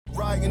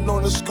riding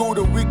on a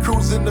scooter, we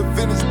cruising to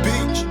Venice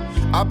Beach.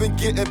 I've been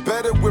getting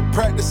better with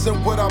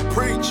practicing what I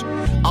preach.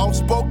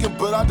 Outspoken,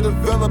 but I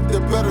developed a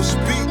better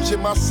speech.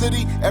 In my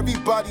city,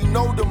 everybody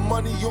know the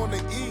money on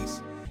the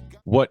east.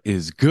 What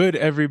is good,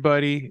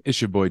 everybody?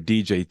 It's your boy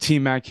DJ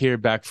T-Mac here,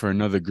 back for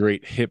another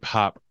great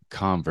hip-hop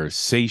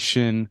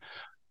conversation.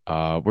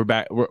 We're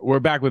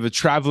back with a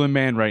traveling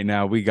man right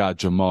now. We got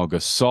Jamal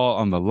Gasol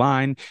on the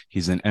line.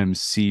 He's an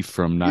MC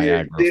from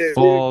Niagara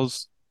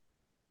Falls,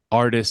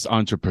 artist,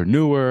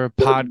 entrepreneur,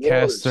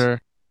 podcaster,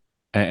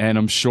 and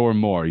I'm sure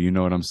more. You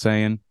know what I'm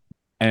saying?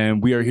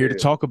 And we are here to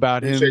talk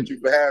about him. Appreciate you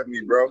for having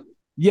me, bro.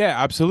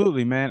 Yeah,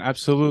 absolutely, man.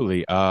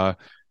 Absolutely.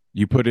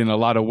 You put in a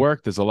lot of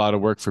work. There's a lot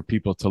of work for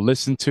people to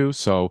listen to.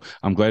 So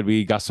I'm glad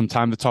we got some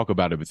time to talk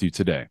about it with you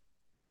today.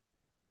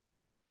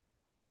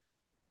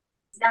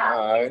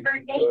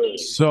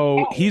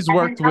 So he's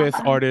worked with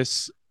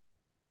artists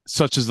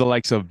such as the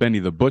likes of Benny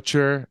the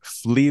Butcher,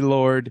 Flea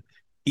Lord,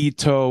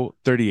 Ito,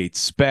 38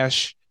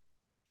 Spesh,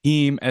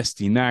 Heem,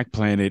 SD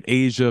Planet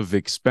Asia,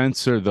 Vic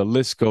Spencer. The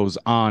list goes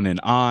on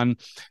and on.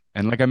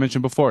 And like I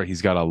mentioned before,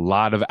 he's got a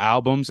lot of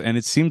albums, and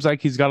it seems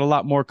like he's got a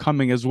lot more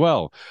coming as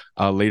well.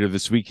 Later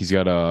this week, he's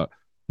got a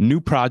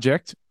new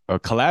project, a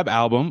collab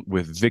album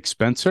with Vic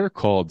Spencer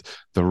called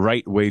The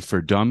Right Way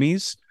for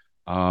Dummies.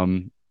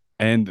 And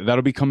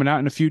that'll be coming out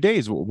in a few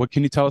days. What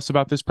can you tell us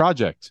about this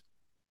project?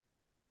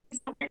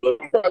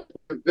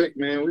 Vic,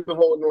 man, we've been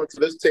holding on to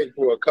this tape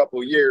for a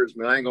couple years,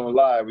 man. I ain't gonna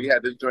lie. We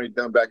had this joint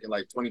done back in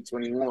like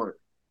 2021,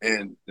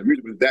 and the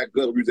music was that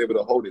good. We was able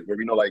to hold it. Where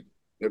we know, like,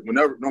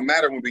 whenever, no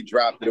matter when we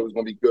dropped it, it was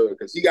gonna be good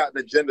because he got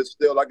an agenda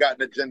still. I got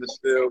an agenda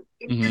still.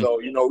 Mm-hmm. So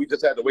we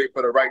just had to wait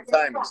for the right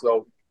timing.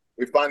 So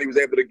we finally was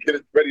able to get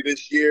it ready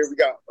this year. We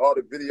got all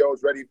the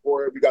videos ready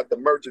for it. We got the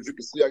merch. As you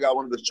can see, I got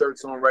one of the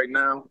shirts on right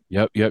now.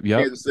 Yep.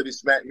 Kansas City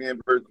Smackman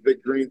versus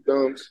Big Green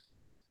Thumbs.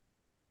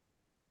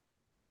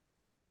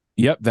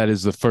 Yep, that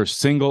is the first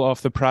single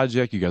off the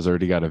project. You guys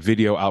already got a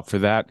video out for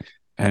that.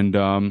 And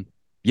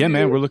yeah,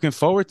 man, we're looking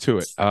forward to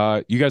it.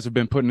 You guys have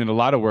been putting in a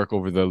lot of work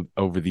over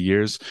the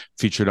years,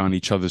 featured on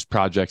each other's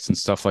projects and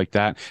stuff like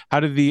that. How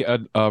did the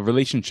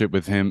relationship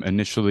with him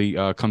initially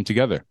come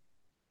together?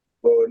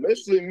 Well,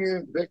 initially, me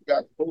and Vic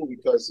got cool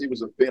because he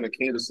was a fan of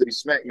Kansas City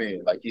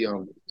Smackman. Like he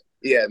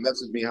had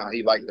messaged me how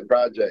he liked the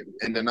project,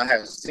 and then I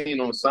had seen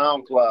on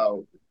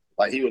SoundCloud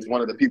like he was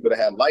one of the people that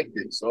had liked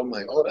it. So I'm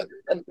like, oh,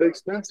 that's Vic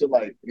Spencer.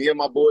 Like me and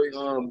my boy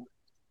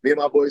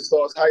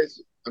Sauce Heist.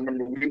 I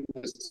remember we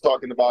was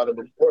talking about it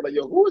before. Like,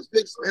 yo, who is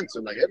Vic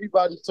Spencer? Like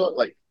everybody talk.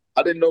 Like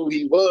I didn't know who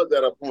he was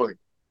at a point.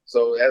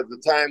 So as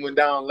the time went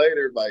down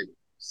later, like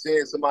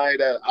seeing somebody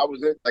that I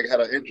was in, like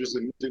had an interest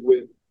in music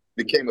with,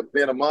 became a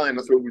fan of mine.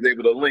 That's where we was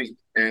able to link,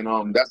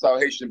 and that's how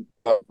Haitian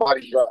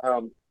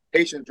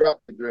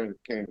Drop the Dream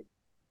came.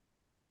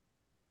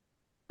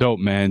 Dope,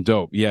 man,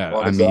 dope. Yeah,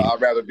 I mean, I'd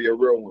rather be a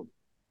real one.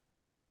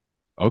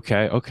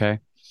 Okay.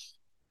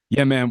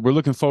 Yeah, man, we're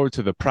looking forward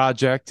to the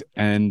project,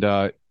 and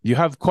you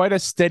have quite a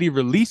steady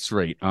release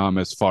rate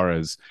as far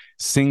as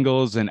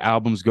singles and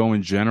albums go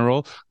in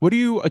general. What do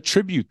you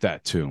attribute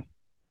that to?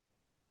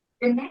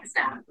 I think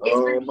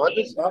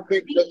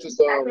that's just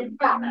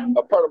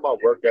a part of my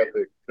work ethic.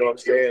 You know what I'm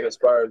saying? As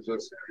far as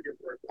just,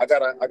 I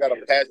got a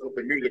passion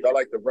for music. I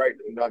like to write.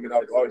 You know what I mean? I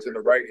was always in the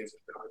writing.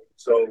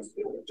 So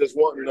just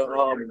wanting to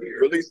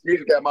release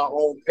music at my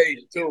own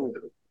pace too,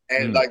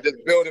 and like just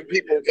building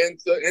people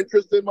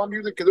interested in my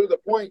music. Because there was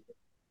a point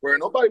where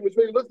nobody was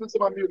really listening to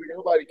my music.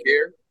 Nobody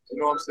cared. You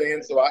know what I'm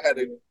saying? So I had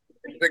to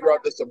figure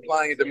out the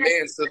supply and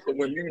demand system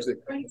with music.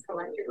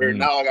 Where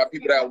now I got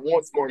people that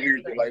want more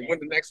music. Like when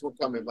the next one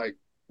coming? Like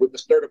with the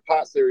Stir the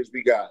Pot series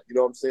we got. You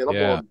know what I'm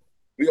saying?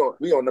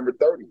 We on number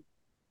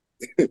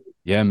 30.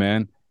 Yeah,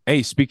 man.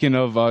 Hey, speaking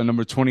of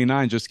number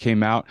 29 just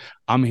came out.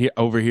 I'm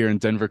over here in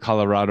Denver,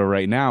 Colorado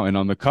right now, and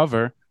on the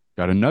cover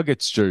got a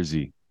Nuggets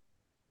jersey.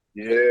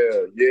 Yeah.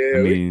 I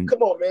mean,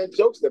 come on, man.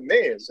 Joke's the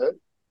man, son.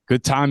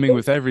 Good timing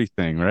with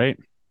everything, right?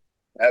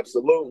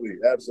 Absolutely.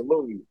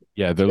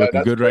 Yeah, they're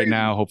looking good right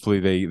now. Hopefully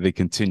they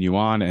continue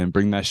on and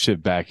bring that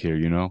shit back here,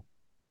 you know?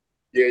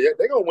 Yeah,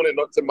 they're gonna win it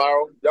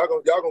tomorrow. Y'all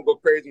gonna go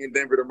crazy in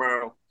Denver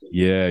tomorrow.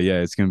 Yeah,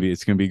 it's gonna be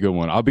a good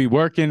one. I'll be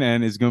working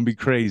and it's gonna be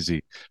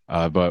crazy.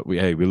 But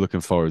we're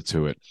looking forward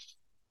to it.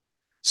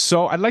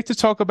 So I'd like to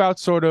talk about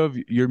sort of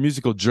your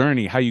musical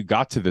journey, how you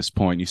got to this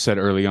point. You said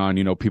early on,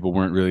 people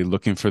weren't really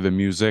looking for the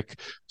music.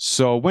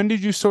 So when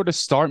did you sort of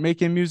start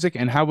making music,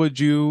 and how would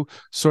you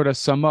sort of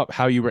sum up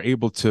how you were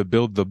able to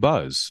build the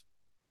buzz?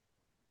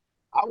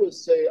 I would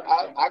say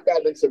I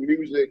got into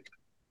music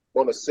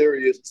on a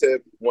serious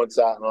tip once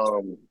I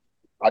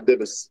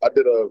did a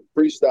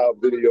freestyle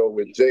video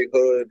with J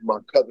Hood, my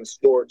cousin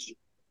Storch,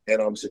 and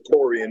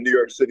Satori in New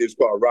York City. It's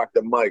called Rock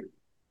the Mic.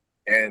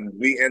 And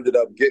we ended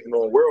up getting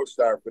on World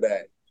Star for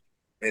that.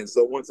 And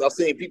so once I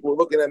seen people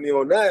looking at me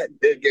on that,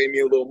 it gave me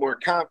a little more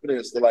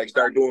confidence to like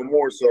start doing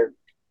more. So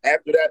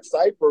after that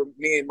cypher,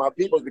 me and my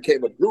people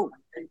became a group.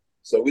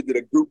 So we did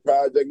a group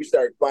project. We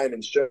started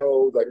finding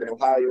shows like in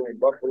Ohio and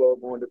Buffalo,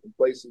 going different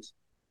places,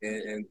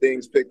 and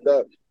things picked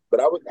up.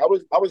 But I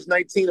was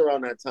 19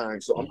 around that time,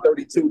 so I'm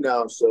 32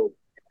 now. So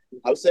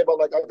I would say about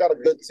like I've got a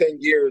good 10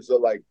 years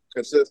of like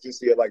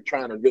consistency of like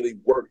trying to really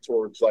work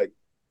towards like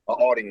an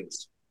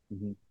audience.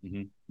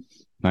 Mm-hmm.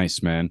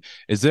 Nice, man.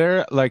 Is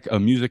there like a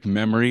music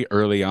memory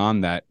early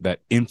on that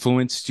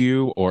influenced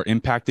you or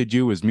impacted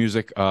you? Was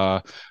music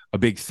a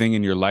big thing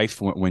in your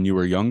life when you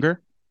were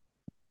younger?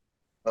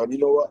 You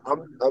know what?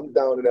 I'm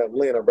down in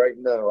Atlanta right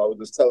now. I was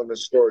just telling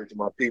this story to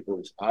my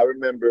peoples. I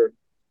remember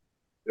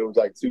it was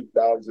like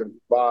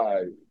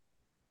 2005.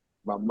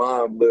 My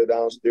mom lived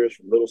downstairs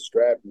from Little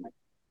Scrappy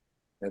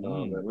in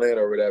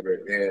Atlanta or whatever.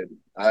 And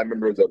I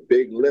remember it was a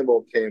big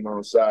limo came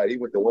outside. He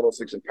went to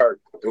 106 in Park.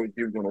 He was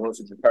going to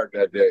 106 in Park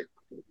that day.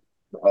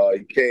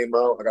 He came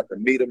out. I got to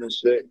meet him and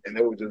shit, and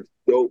it was just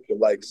dope to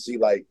like see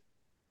like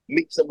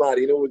meet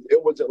somebody. And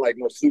it wasn't like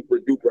no super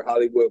duper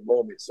Hollywood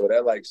moment. So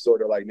that like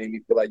sort of like made me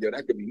feel like yo,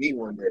 that could be me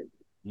one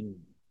day. Mm.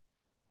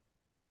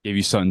 Gave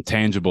you something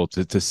tangible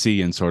to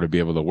see and sort of be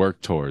able to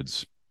work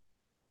towards.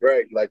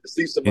 Right, like to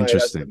see somebody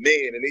that's the Interesting.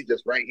 man and he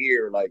just right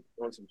here, like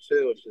on some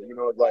chill shit. You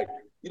know, it's like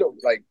you know,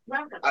 like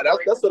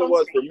that's what it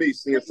was for me,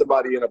 seeing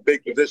somebody in a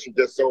big position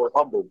just so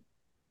humble.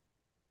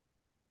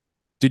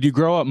 Did you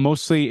grow up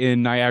mostly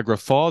in Niagara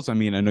Falls? I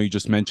mean, I know you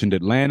just mentioned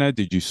Atlanta.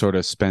 Did you sort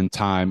of spend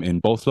time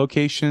in both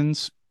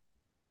locations?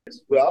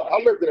 Well,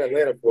 I lived in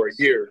Atlanta for a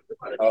year,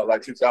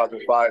 like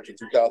 2005 to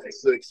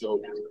 2006.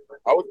 So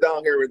I was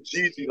down here when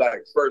Jeezy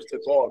like first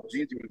took off.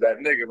 Jeezy was that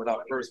nigga when I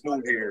first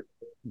moved here.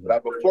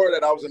 But before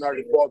that, I was in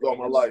Niagara Falls all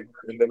my life,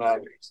 and then I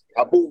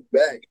moved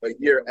back a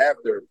year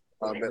after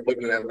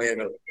living in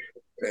Atlanta,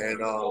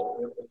 and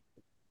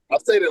I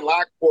stayed in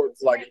Lockport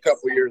for like a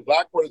couple of years.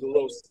 Lockport is a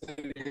little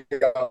city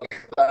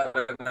outside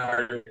of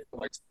Niagara,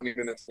 like 20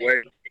 minutes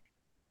away.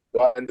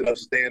 So I ended up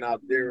staying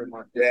out there with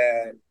my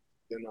dad,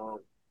 and I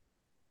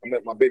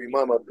met my baby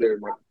mama up there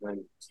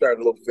and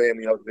started a little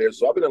family out there.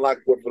 So I've been in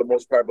Lockport for the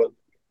most part, but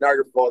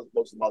Niagara Falls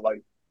most of my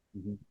life.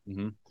 Mm-hmm.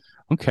 Mm-hmm.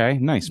 Okay,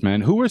 nice, man.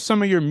 Who were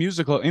some of your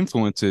musical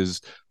influences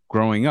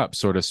growing up,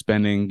 sort of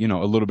spending,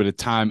 a little bit of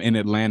time in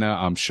Atlanta?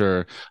 I'm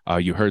sure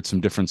you heard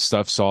some different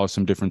stuff, saw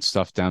some different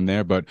stuff down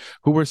there, but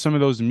who were some of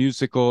those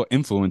musical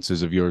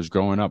influences of yours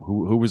growing up?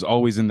 Who was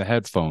always in the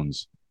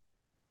headphones?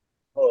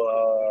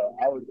 Oh,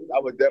 I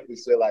would definitely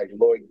say like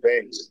Lloyd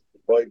Banks.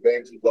 Lloyd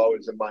Banks was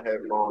always in my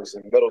headphones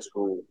in middle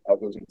school. I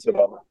was into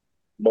the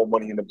More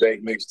Money in the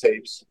Bank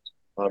mixtapes.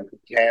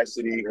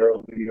 Cassidy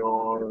early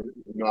on,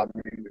 I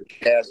mean,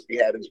 Cassidy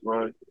had his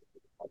run.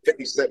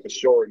 50 Cent for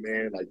sure,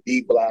 man. Like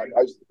D Block.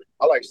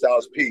 I like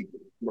Styles P.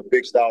 I'm a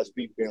big Styles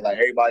P fan. Like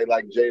everybody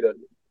like Jada.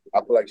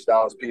 I feel like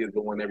Styles P is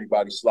the one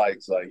everybody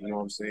likes. Like, you know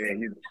what I'm saying?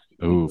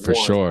 He's Oh, the for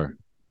one. sure.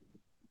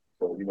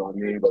 So, you know what I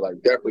mean? But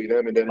like definitely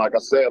them. And then like I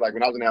said, like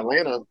when I was in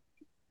Atlanta,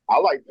 I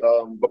liked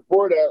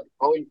before that,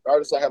 only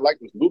artist I had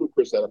liked was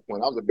Ludacris at a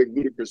point. I was a big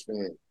Ludacris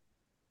fan.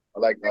 I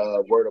like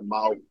Word of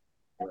Mouth,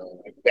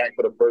 Back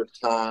for the First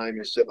Time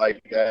and shit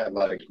like that.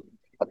 Like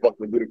I fucked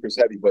with Ludacris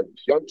heavy, but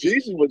Young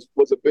Jeezy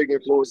was a big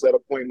influence at a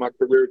point in my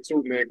career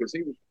too, man, because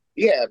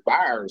he had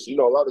bars. You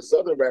know, a lot of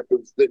Southern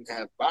rappers didn't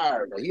have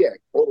bars. Like, he had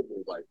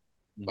quotables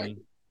like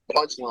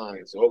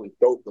punchlines. So it was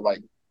dope to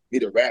like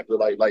be a rapper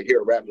like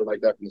hear a rapper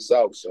like that from the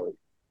South. So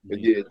but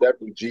yeah,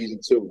 definitely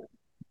Jeezy too.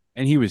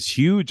 And he was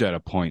huge at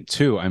a point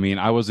too. I mean,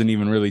 I wasn't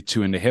even really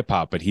too into hip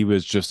hop, but he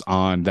was just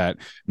on that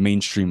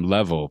mainstream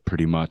level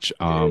pretty much,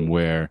 Yeah,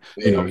 where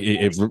yeah,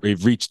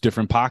 it reached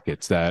different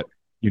pockets that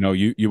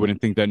you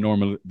wouldn't think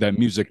that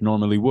music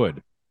normally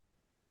would.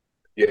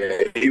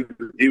 yeah. He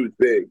was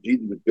big.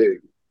 Jeezy was big.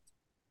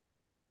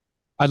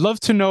 I'd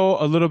love to know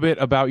a little bit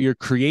about your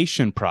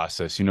creation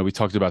process. We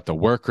talked about the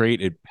work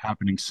rate, it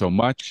happening so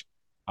much.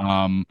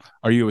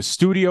 Are you a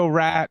studio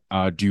rat?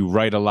 Do you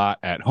write a lot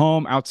at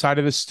home outside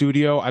of the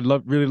studio? I'd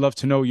really love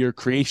to know your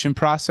creation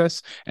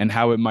process and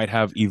how it might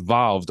have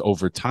evolved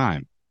over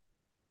time.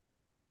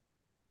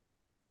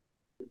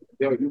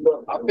 Yo,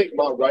 I think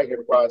my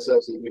writing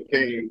process has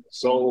became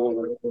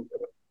so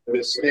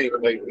distinct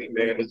lately,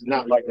 man. It's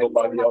not like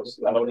nobody else.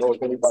 I don't know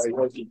if anybody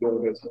else is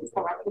doing this.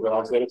 But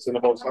I said it's in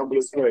the most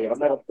humblest way.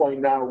 I'm at a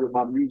point now with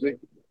my music.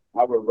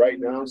 I would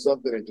write down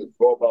something and just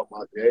go about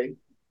my day,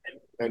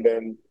 and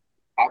then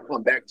I'll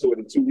come back to it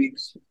in 2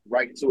 weeks,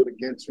 write to it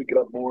again, tweak it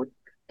up more,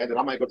 and then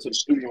I might go to the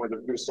studio and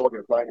just do a song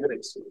in 5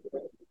 minutes.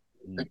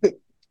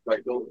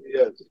 Like,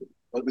 yeah,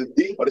 this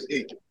D or this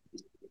E?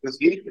 This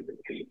E?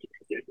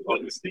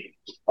 Oh, this D.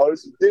 Oh,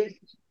 this is D.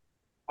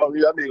 Oh,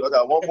 yeah, I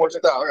got one more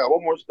style. I got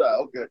one more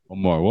style. Okay.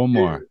 One Yeah,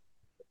 more.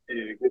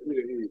 yeah,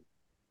 yeah.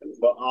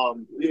 But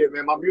yeah,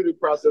 man, my music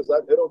process,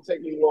 it don't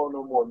take me long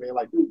no more, man.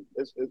 Like,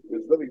 it's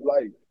really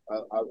life.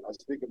 I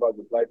speak about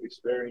the life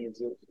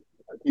experiences,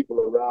 and people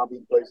around me,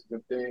 places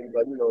and things.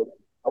 Like,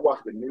 I watch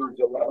the news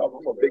a lot.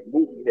 I'm a big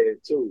movie head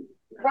too,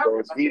 so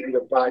it's easy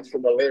to find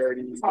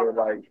similarities or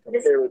like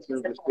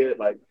comparisons and shit.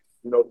 Like,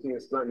 seeing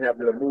something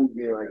happen in a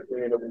movie and like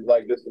saying it was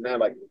like this and that,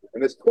 like,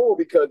 and it's cool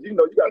because you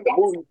got the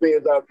movie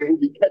fans out there who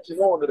be catching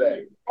on to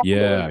that.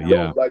 Yeah, It's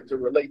yeah. dope, like to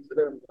relate to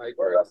them. Like,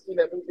 all right, I seen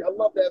that movie, I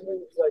love that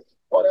movie. It's like,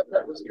 oh,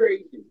 that was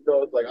crazy.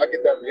 It's like I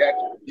get that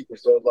reaction from people,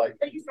 so it's like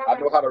I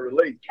know how to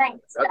relate. That's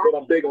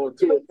what I'm big on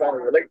too, is trying to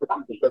relate to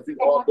people because we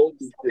all go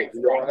through shit.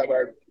 We all have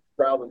our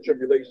trials and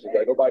tribulations.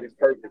 Like nobody's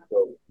perfect,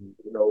 so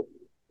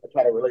I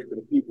try to relate to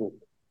the people.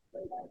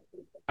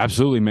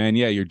 Absolutely, man.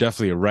 Yeah, you're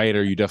definitely a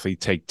writer. You definitely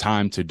take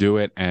time to do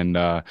it. And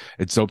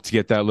it's dope to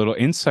get that little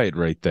insight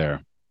right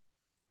there.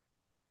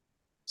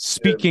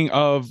 Speaking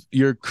of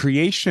your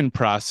creation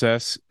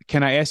process,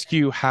 can I ask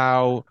you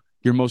how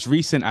your most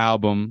recent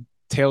album,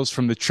 Tales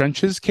from the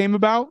Trenches, came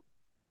about?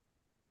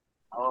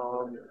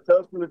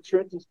 Tales from the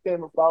Trenches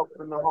came about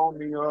from the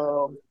homie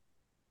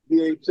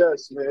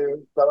VHS,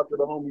 man. Shout out to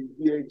the homie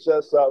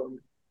VHS out in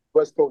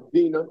West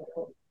Covina.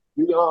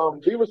 We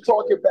was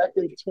talking back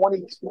in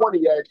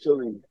 2020,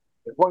 actually,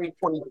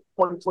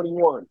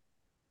 2021.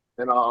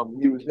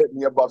 And he was hitting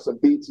me about some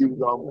beats he was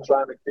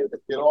trying to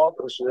get off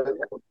and shit.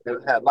 And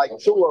had like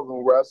 2 of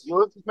them where I said,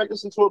 let's just make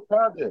this into a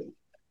project.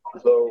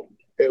 So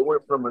it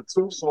went from a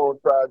 2-song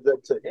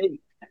project to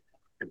 8.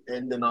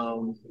 And then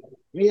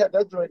we had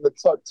that joint in the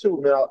tuck too.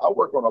 Now I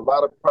work on a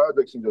lot of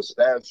projects and just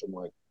stash them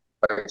like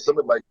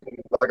something like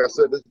I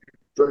said, this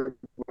joint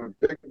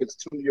it's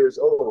 2 years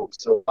old.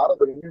 So a lot of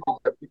the music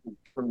that people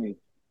from me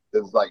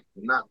is like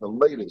not the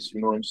latest,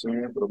 you know what I'm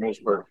saying, for the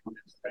most part.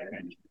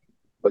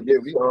 But yeah,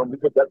 we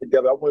put that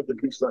together. I wanted to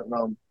do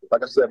something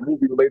like I said,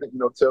 movie related.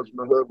 Tales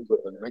from the Hood was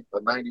a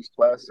 90s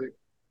classic.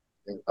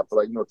 And I feel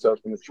like, Tales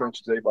from the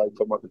Trenches, everybody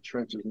talking about the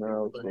trenches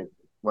now. So I think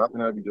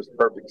that'd be just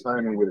perfect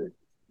timing with it.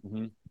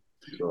 Mm-hmm.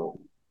 So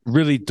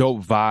really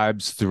dope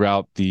vibes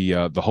throughout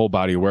the whole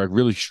body of work,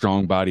 really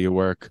strong body of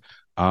work.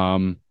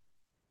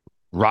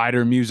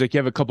 Rider music, you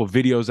have a couple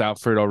videos out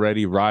for it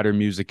already. Rider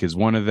music is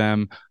one of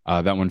them.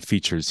 That one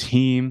features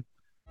Heem.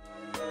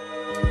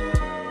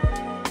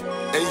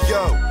 Hey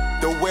yo,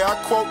 the way I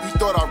quote, you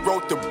thought I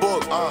wrote the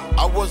book.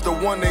 I was the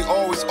one they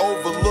always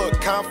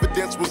overlooked.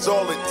 Confidence was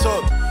all it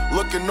took.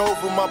 Looking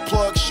over my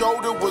plug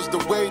shoulder was the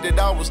way that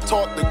I was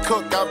taught to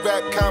cook. I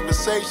rap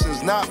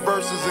conversations, not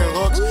verses and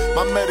hooks.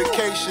 My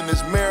medication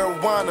is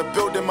marijuana,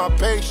 building my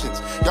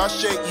patience. Y'all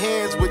shake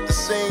hands with the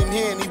same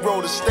hand he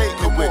wrote a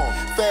statement with.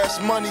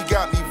 Fast money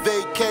got me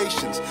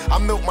vacations. I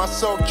milk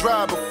myself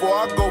dry before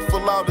I go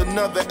fill out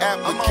another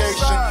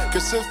application.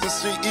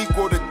 Consistency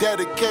equal to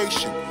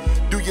dedication.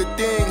 Do your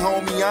thing,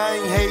 homie, I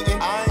ain't hating.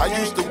 I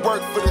used to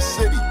work for the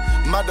city.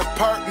 My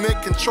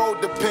department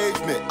controlled the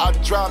pavement. I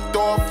dropped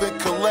off and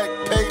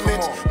collect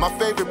payments. My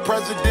favorite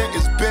president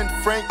is Ben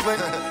Franklin.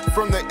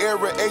 From the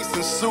era Ace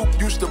and Soup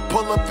used to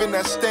pull up in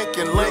that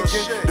stinking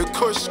Lincoln. The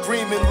Kush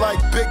screaming like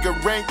bigger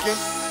ranking.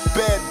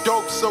 Bad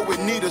dope, so it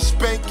need a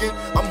spanking.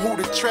 I'm who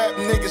the trap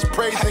niggas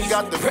praising,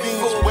 got the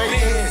fiends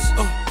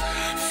waiting.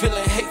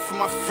 Feeling hate from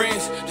my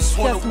friends, just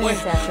wanna win,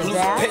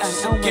 lose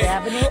patience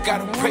again.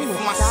 Gotta pray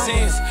for my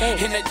sins.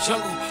 In that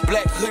jungle,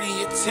 black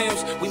hoodie and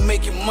Timbs. We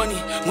making money,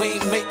 we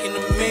ain't making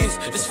amends.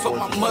 This for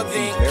my mother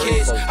and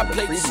kids. I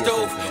played the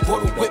stove,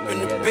 bought a whip in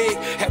the big.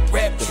 Had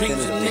rap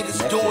dreams and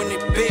niggas doing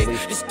it big.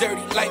 This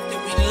dirty life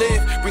that we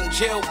live, bring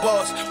jail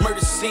bars, murder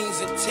scenes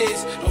and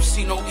tears. Don't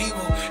see no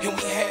evil, and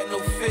we had no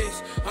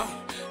fears.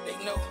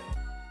 They know.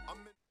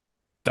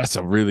 That's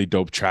a really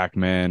dope track,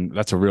 man.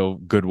 That's a real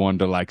good one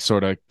to like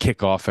sort of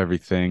kick off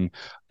everything.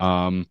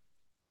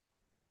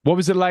 What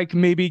was it like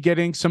maybe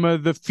getting some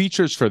of the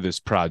features for this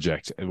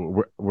project?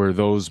 Were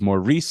those more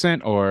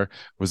recent, or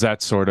was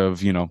that sort of,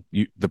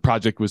 the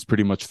project was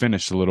pretty much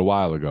finished a little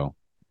while ago?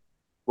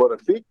 Well, the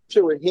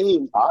feature with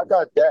him, I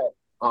got that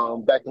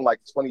back in like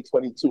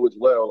 2022 as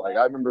well. Like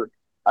I remember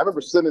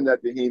sending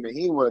that to him and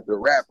he wanted to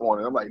rap on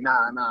it. I'm like,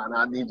 nah,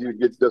 I need you to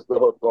get just the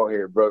hook on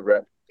here, bro.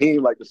 Rap. He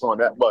didn't like the song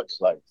that much.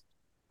 Like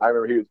I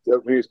remember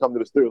he was coming to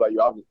the studio like, yo,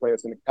 I was playing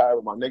in the car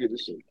with my nigga.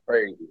 This shit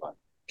crazy. Like,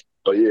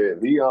 so yeah,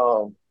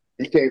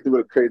 he came through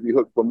with a crazy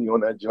hook for me on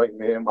that joint,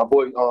 man. My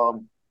boy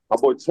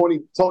Tony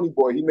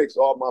Boy, he makes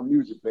all my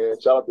music, man.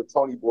 Shout out to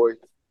Tony Boy.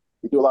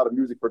 He do a lot of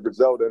music for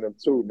Griselda and them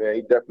too, man.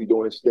 He definitely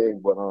doing his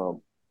thing, but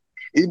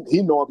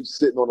he know I'll be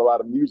sitting on a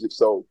lot of music.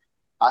 So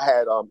I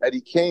had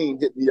Eddie Kane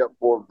hit me up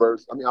for a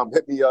verse.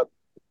 Hit me up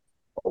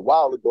a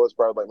while ago. It's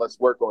probably like, let's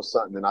work on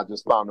something, and I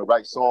just found the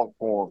right song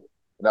for him.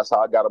 And that's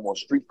how I got him on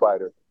Street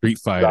Fighter. Street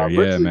Fighter,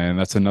 yeah, man.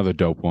 That's another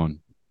dope one.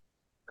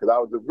 Because I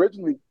was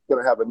originally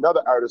going to have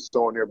another artist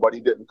on there, but he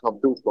didn't come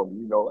through for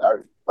me.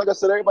 Like I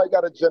said, everybody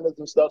got agendas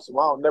and stuff, so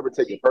I don't never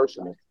take it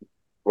personal.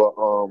 But,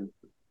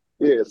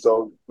 yeah,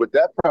 so with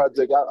that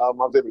project, I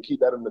was able to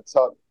keep that in the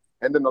tuck.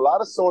 And then a lot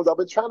of songs, I've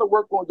been trying to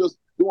work on just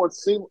doing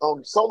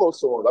solo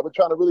songs. I've been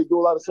trying to really do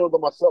a lot of songs by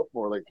myself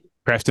more. Like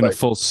crafting a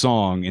full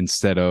song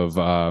instead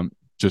of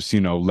just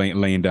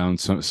laying down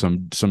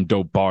some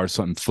dope bars,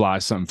 something fly,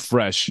 something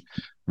fresh,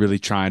 really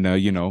trying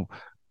to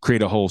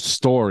create a whole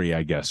story,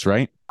 I guess,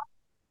 right?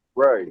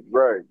 Right.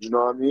 You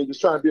know what I mean?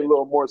 Just trying to be a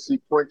little more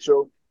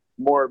sequential,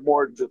 more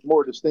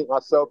distinct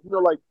myself.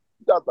 Like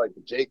you got like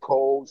the J.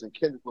 Cole's and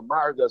Kendrick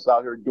Lamar that's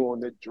out here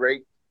doing it,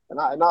 Drake.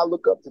 And I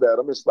look up to that.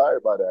 I'm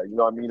inspired by that. You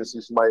know what I mean? To see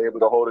somebody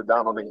able to hold it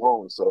down on their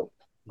own. So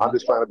I'm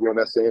just trying to be on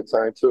that same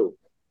time too.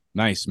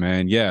 Nice,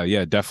 man.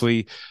 Yeah,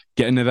 definitely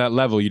getting to that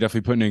level. You're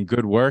definitely putting in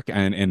good work,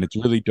 and it's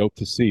really dope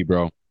to see,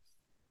 bro.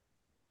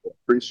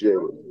 Appreciate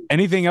it.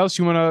 Anything else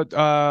you want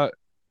to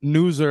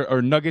news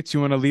or nuggets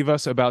you want to leave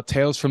us about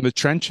Tales from the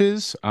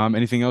Trenches?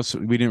 Anything else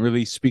we didn't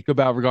really speak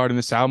about regarding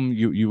this album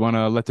you want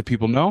to let the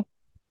people know?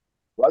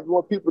 Well, I just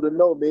want people to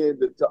know, man,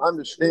 that to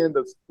understand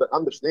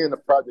the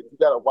project, you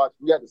gotta watch.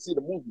 You got to see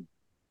the movie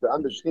to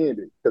understand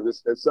it,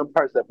 because there's some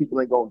parts that people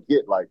ain't gonna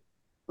get, like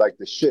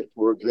the shit,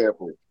 for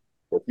example.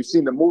 If you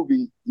seen the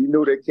movie, you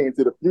knew they came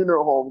to the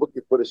funeral home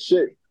looking for the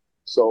shit.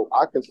 So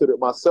I consider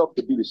myself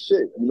to be the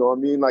shit. You know what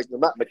I mean? Like,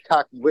 not in a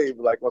cocky way,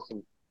 but like,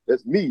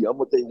 that's me. I'm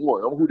what they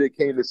want. I'm who they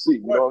came to see.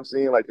 You know what I'm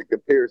saying? Like the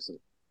comparison.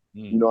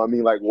 You know what I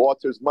mean? Like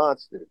Walter's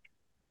monster.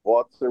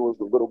 Walter was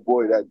the little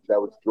boy that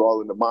was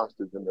drawing the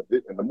monsters in the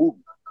movie,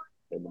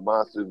 and the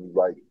monsters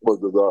was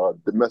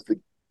the domestic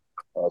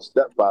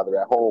stepfather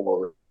at home,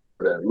 or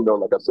you know,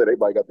 like I said,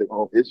 everybody got their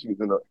own issues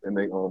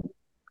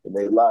in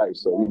their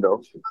lives. So, you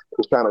know,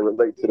 just trying to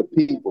relate to the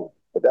people.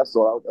 But that's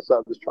all. That's all.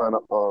 I'm just trying to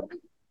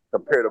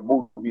compare the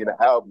movie and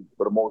the album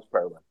for the most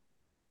part.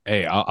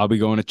 Hey, I'll be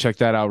going to check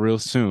that out real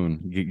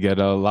soon. Get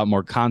a lot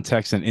more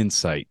context and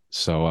insight.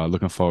 So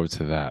looking forward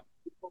to that.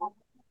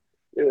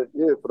 Yeah.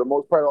 For the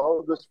most part, all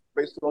of this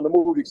based on the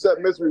movie,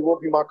 except Misery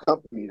Won't Be My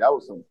Company. That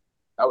was some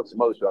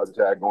other shit I just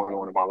had going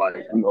on in my life.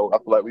 You know, I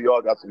feel like we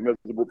all got some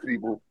miserable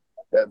people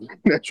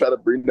that try to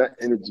bring that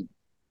energy.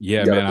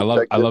 Yeah, man.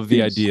 I love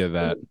the idea of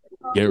that.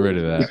 Get rid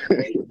of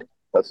that.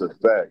 That's a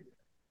fact.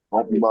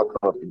 Won't Be My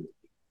Company.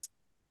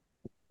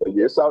 But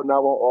yeah, it's out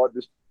now on all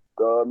this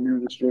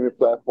music streaming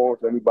platforms.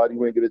 Anybody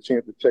who ain't get a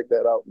chance to check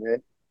that out,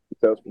 man,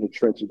 Tales from the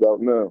Trenches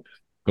out now.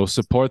 Go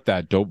support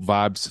that. Dope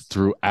vibes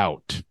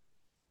throughout.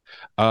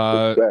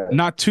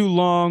 Not too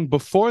long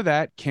before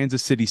that,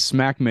 Kansas City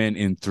Smackman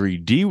in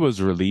 3D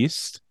was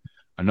released.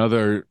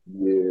 Another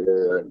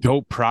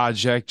dope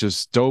project,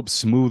 just dope,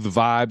 smooth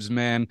vibes,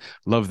 man.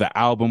 Love the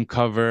album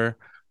cover.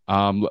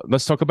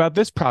 Let's talk about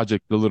this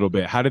project a little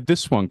bit. How did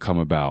this one come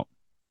about?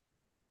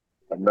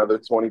 Another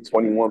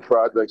 2021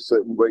 project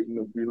sitting waiting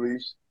to be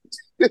released.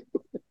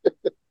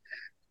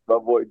 My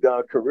boy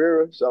Don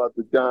Carrera, shout out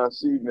to Don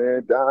C,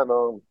 man.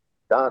 Don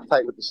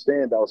tight with the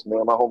standouts,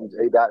 man. My homies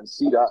A Dot and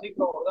C Dot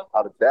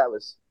out of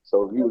Dallas.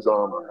 So he was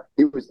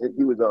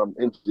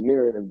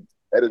engineering and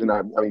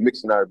editing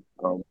mixing our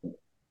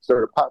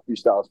sort of pop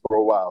freestyles for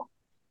a while.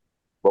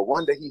 But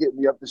one day he hit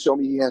me up to show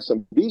me he had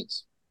some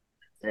beats,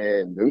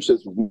 and them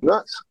shits was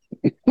nuts.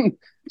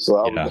 So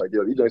I was like,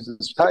 yo, these guys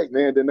is tight,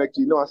 man. Then next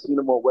you know, I seen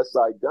him on West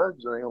Side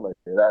Guns, and I'm like,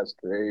 hey, that's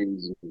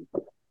crazy.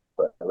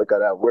 But look how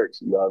that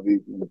works. You know, we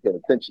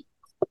paying attention.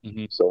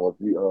 Mm-hmm. So if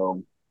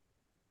you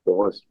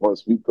So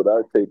once we put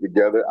our tape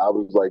together, I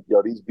was like,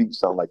 yo, these beats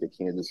sound like a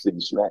Kansas City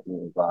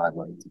Smackman vibe.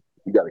 Like,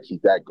 you got to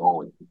keep that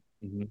going.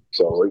 Mm-hmm.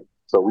 So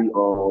we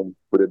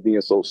with it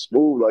being so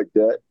smooth like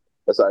that,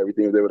 that's how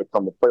everything was able to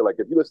come to play. Like,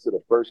 if you listen to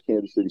the first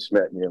Kansas City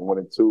Smackman 1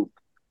 and 2,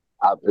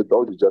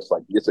 those are just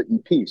like, it's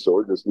an EP. So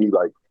it's just me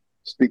like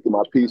speaking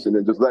my piece and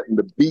then just letting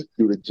the beat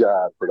do the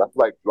job. Because I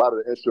feel like a lot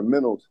of the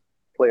instrumentals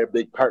play a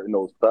big part in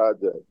those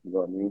projects. You know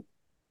what I mean?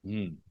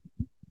 Mm.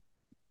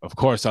 Of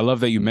course. I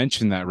love that you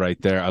mentioned that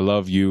right there. I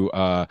love you.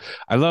 I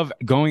love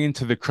going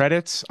into the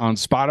credits on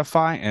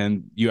Spotify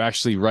and you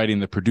actually writing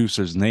the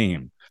producer's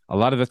name. A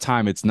lot of the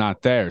time it's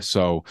not there.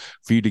 So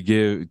for you to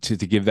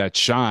give that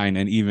shine,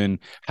 and even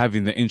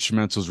having the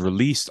instrumentals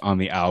released on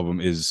the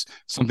album is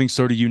something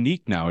sort of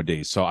unique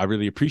nowadays. So I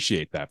really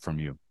appreciate that from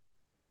you.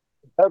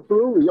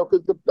 Absolutely. Yo,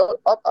 because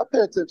I pay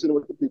attention to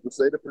what the people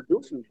say. The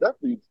producers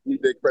definitely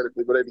need their credit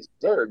for what they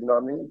deserve. You know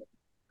what I mean?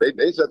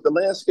 They set the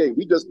landscape.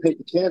 We just paint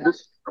the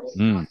canvas.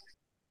 Mm.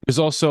 There's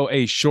also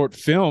a short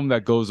film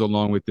that goes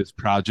along with this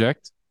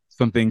project,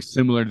 something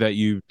similar that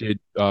you did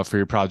for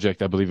your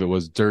project. I believe it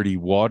was Dirty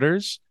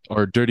Waters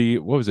or Dirty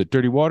Waters.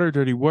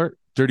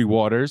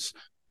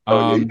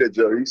 Oh, yeah, you did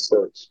your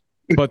research.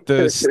 But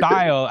the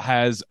style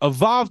has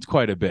evolved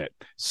quite a bit.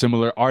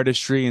 Similar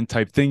artistry and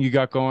type thing you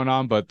got going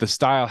on, but the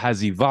style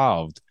has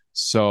evolved.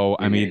 So,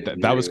 I mean,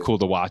 that was cool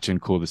to watch and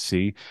cool to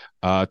see.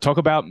 Talk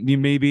about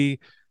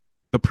maybe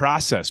the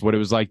process, what it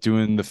was like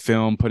doing the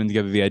film, putting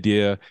together the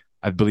idea.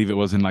 I believe it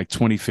was in like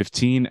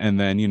 2015, and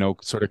then, you know,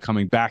 sort of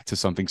coming back to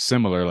something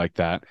similar like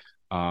that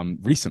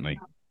recently.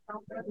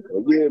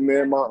 Well, yeah,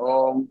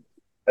 man,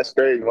 that's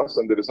crazy. My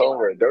son did his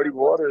homework. Dirty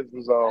Waters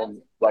was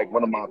like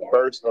one of my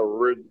first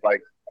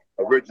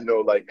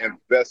original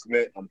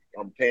investment.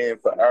 I'm paying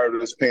for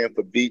artists, paying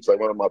for beats, like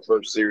one of my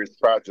first serious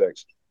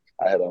projects.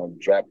 I had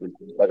drafted,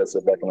 like I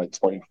said, back in like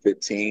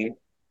 2015,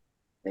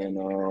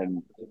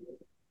 and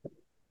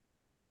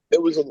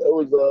it was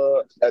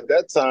at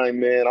that time,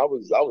 man, I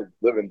was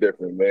living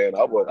different, man.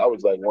 I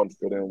was like 1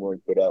 foot in,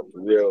 1 foot out for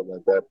real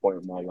at that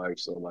point in my life.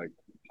 So like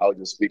I was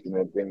just speaking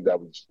on things that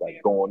was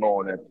like going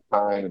on at the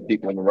time and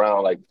people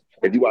around. Like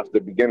if you watch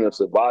the beginning of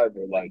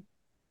Survivor, like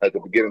at the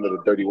beginning of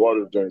the Dirty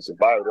Waters during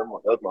Survivor.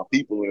 That's my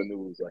people in the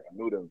news. Like I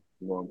knew them.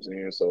 You know what I'm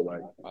saying? So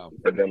like, wow.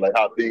 And then like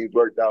how things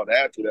worked out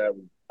after that,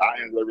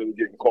 I ended up really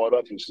getting caught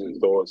up in shit.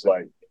 So it's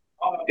like,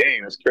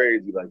 damn, it's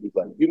crazy. Like it's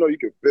like you know you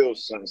can feel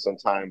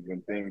sometimes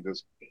when things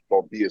just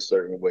won't be a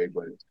certain way,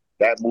 but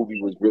that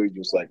movie was really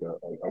just like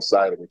a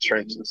side of the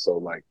trenches. So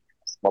like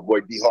my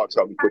boy D Hawks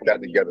helped me put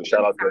that together.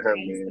 Shout out to him,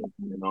 man.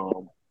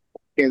 And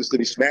Kansas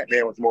City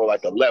Smackman was more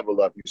like a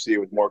level up. You see, it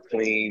was more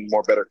clean,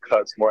 more better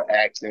cuts, more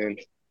action.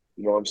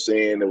 You know what I'm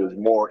saying? It was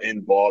more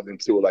involved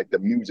into it. Like the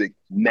music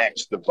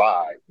matched the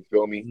vibe. You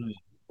feel me? Mm.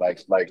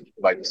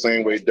 Like the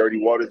same way Dirty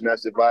Waters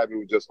matched the vibe. It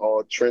was just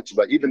all trenches.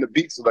 Like even the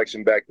beat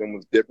selection back then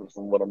was different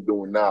from what I'm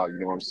doing now. You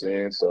know what I'm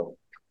saying? So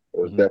it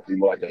was definitely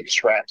more like a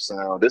trap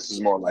sound. This is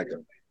more like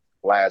a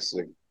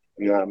classic.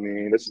 You know what I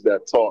mean? This is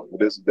that talk.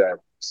 This is that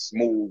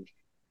smooth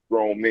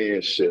grown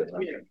man shit.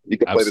 Like, you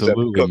can play this at the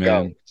cookout.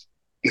 Man.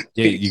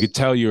 Yeah, you could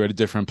tell you're at a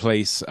different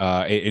place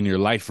in your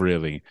life,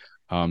 really.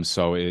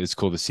 So it's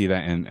cool to see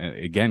that and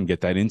again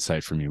get that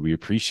insight from you. We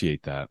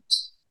appreciate that.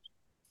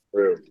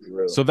 Real.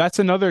 So that's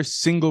another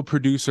single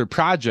producer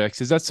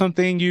project. Is that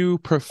something you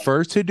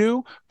prefer to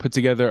do? Put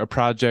together a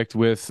project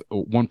with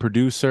one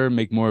producer,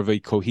 make more of a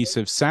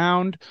cohesive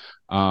sound?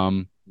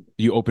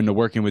 You open to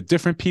working with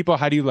different people?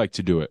 How do you like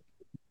to do it?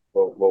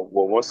 Well,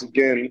 once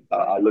again,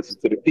 I listen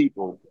to the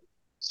people.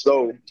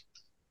 So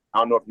I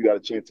don't know if you got a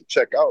chance to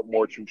check out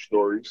More True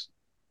Stories,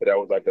 but that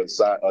was like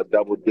a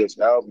double disc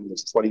album.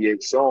 It's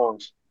 28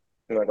 songs,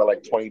 and I got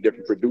like 20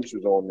 different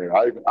producers on there.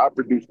 I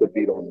produced the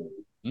beat on there.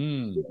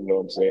 You know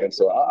what I'm saying?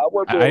 So I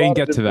work with a lot didn't of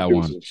get to that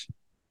producers.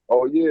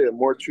 Oh yeah,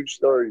 More True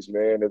Stories,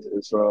 man.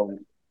 It's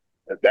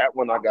that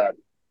one I got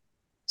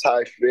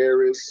Ty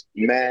Ferris,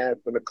 Math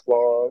and the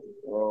Claw,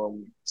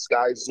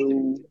 Sky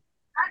Zoo.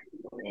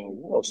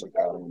 What else I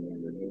got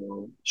on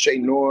there? Shay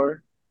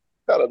Noor.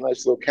 Got a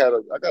nice little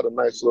I got a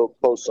nice little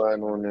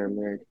co-sign on there,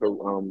 man.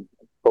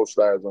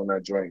 Co-stars on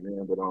that joint,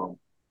 man. But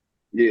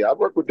yeah, I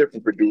work with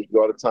different producers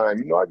all the time.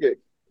 You know, I get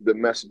the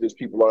messages.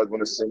 People always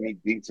want to send me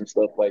beats and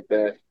stuff like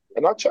that,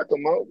 and I check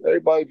them out.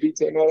 Everybody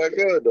beats ain't all that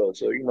good though,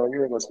 so you know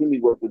you ain't gonna see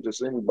me work with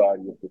just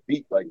anybody. If the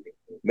beat like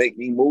make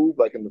me move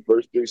like in the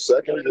first 3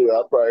 seconds, yeah,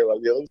 I probably like,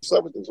 yeah, what's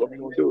up with this? What are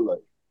you gonna do?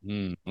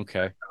 Like,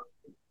 okay.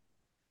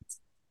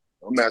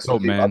 I'm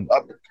asking man.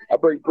 I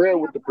break bread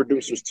with the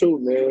producers too,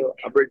 man.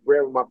 I break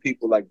bread with my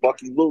people like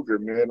Bucky Luger,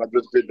 man. I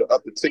just did the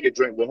Up the Ticket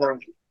drink with him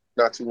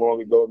not too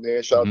long ago,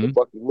 man. Shout out to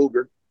Bucky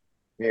Luger.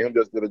 Me and him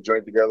just did a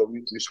joint together.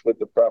 We split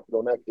the profit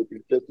on that 50-50,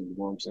 you know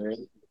what I'm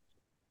saying?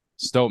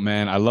 It's dope,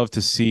 man. I love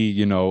to see,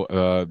 you know,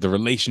 the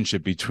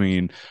relationship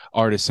between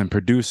artist and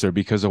producer,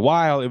 because a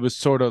while it was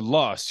sort of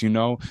lost, you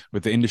know,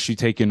 with the industry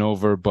taking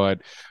over.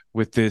 But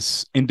with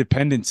this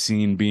independent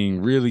scene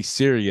being really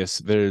serious,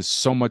 there's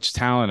so much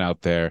talent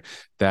out there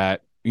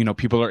that, you know,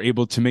 people are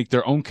able to make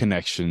their own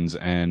connections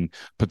and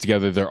put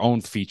together their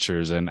own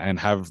features and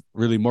have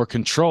really more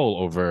control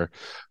over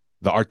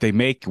the art they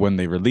make when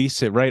they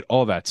release it, right?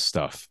 All that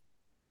stuff.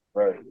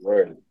 Right.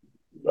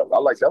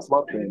 That's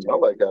my thing. I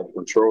like having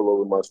control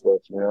over my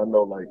stuff, man. I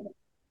know, like, you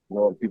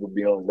know, people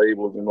be on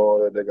labels and all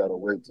that. They got to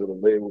wait till the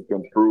label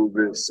can prove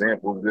it,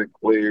 samples get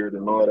cleared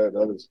and all that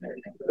other stuff.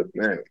 But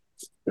man,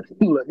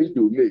 let me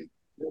do me.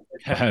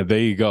 There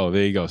you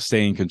go.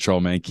 Stay in control,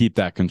 man. Keep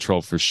that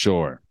control for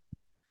sure.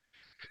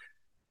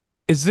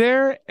 Is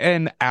there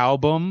an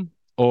album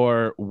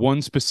or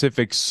one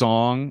specific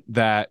song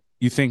that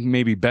you think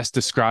maybe best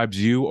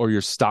describes you or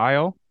your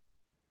style?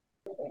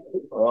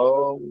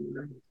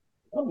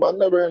 I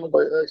never had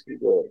nobody ask me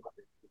that.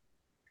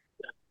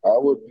 I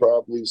would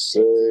probably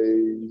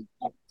say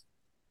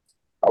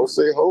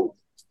Hope.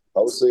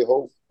 I would say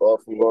Hope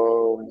off of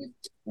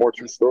More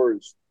True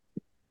Stories.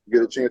 You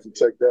get a chance to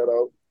check that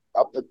out.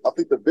 I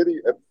think the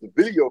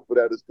video for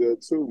that is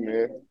good too,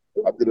 man.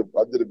 I did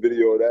a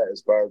video of that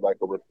as far as like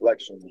a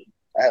reflection.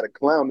 I had a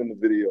clown in the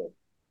video.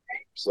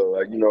 So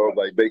like, you know,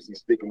 like basically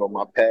speaking on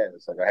my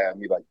past. Like I had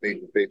me like face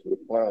to face with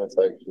a clown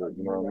type shit,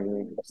 you know what I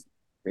mean? I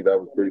think that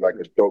was pretty like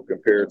a dope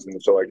comparison to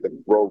show like the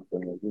growth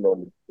and, you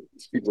know,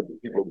 people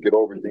get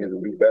over things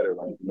and do better,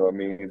 like, you know what I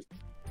mean?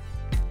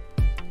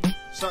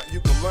 Something you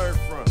can learn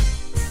from.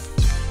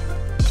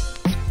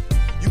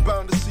 You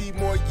bound to see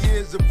more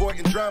years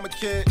avoiding drama,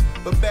 kid.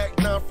 But back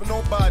down for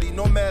nobody,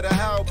 no matter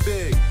how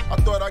big. I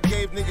thought I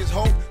gave niggas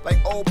hope like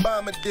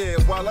Obama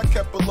did, while I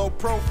kept a low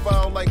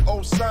profile like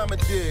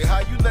Osama did. How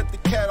you let the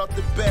cat out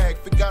the bag,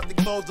 forgot to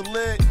close the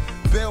lid?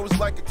 Bell was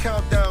like a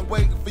countdown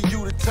waiting for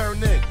you to turn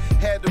in.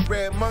 Had the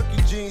red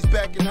monkey jeans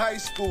back in high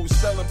school,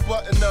 selling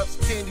button-ups,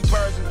 candy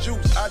bars, and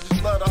juice. I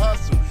just love to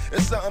hustle.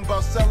 It's something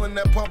about selling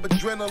that pump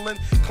adrenaline.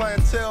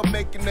 Clientele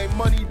making their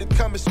money to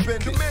come and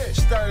spend it.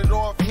 Started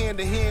off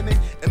hand-to-handing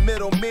and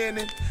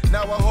middle-manning.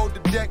 Now I hold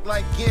the deck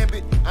like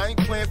Gambit. I ain't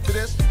playing for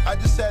this. I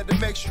just had to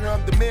make sure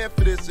I'm the man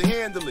for this and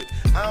handle it.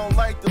 I don't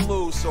like to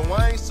lose, so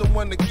I ain't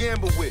someone to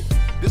gamble with.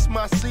 This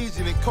my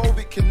season and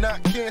COVID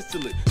cannot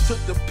cancel it. Took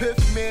the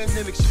piff, man,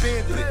 and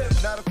expanded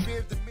it. Not a fan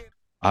of the man.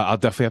 I'll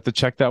definitely have to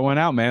check that one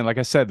out, man. Like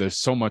I said, there's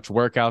so much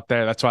work out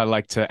there. That's why I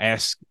like to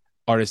ask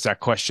artists that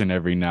question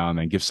every now and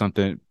then, give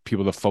something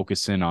people to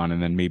focus in on,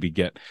 and then maybe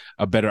get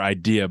a better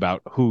idea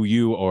about who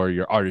you or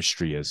your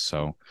artistry is.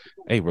 So,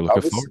 hey, we're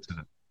looking forward to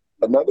that.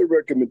 Another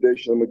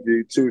recommendation I'm gonna give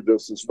you too,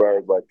 just as far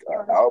as like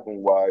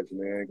album wise,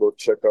 man, go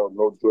check out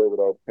No Joy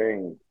Without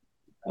Pain.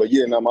 But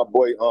yeah, now my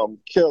boy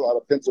Kill out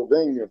of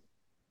Pennsylvania,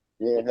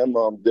 me and him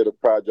did a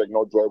project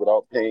No Joy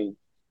Without Pain,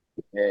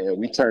 and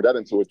we turned that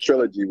into a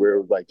trilogy where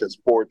it was like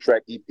just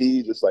 4-track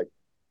EPs. It's like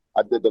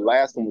I did the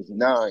last one was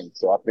 9,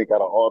 so I think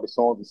out of all the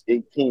songs it's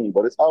 18,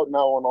 but it's out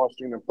now on all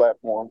streaming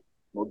platforms.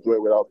 No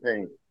Joy Without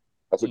Pain.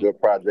 That's a good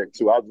project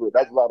too.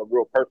 That's a lot of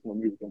real personal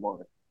music in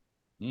mine.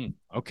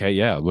 Okay,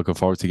 yeah, looking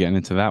forward to getting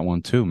into that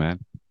one too, man.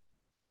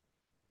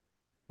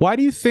 Why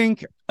do you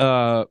think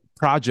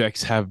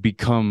projects have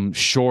become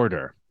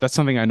shorter? That's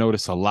something I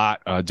notice a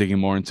lot, digging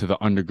more into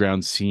the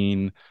underground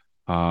scene.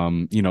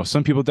 Some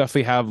people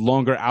definitely have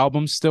longer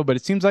albums still, but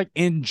it seems like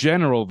in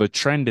general, the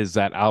trend is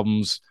that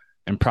albums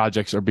and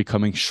projects are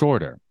becoming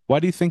shorter.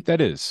 Why do you think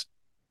that is?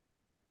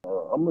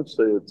 I'm going to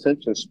say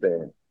attention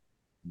span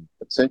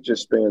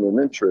and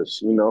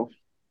interest,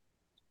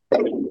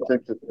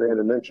 Attention span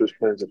and interest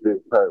plays a big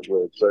part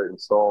with certain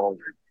songs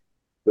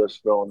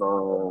just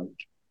don't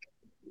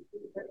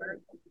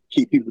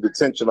keep people's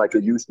attention like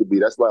it used to be.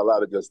 That's why a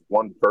lot of just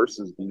one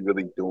verses be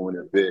really doing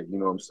it big. You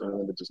know what I'm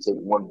saying? It just take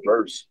one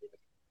verse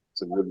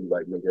to really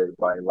like make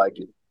everybody like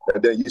it.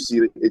 And then you see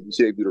do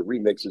the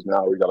remixes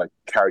now. We got like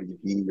Cardi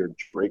B or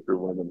Drake or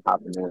one of them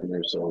hopping in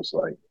there. So it's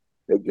like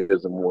it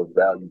gives them more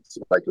value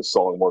to like the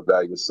song, more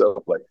value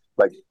itself. Like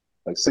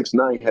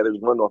 6ix9ine had his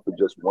run off of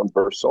just one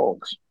verse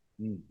songs.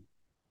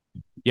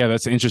 Yeah,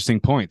 that's an interesting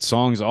point.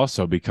 Songs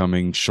also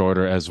becoming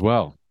shorter as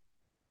well.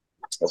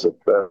 That's a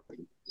fact.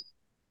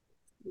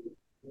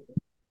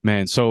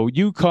 Man, so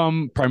you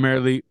come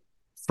primarily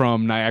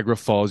from Niagara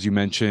Falls, you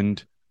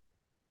mentioned.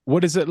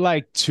 What is it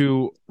like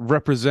to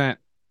represent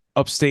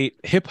upstate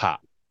hip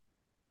hop?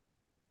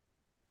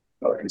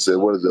 You said,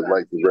 what is it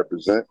like to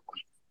represent?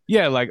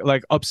 Yeah,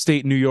 like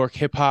upstate New York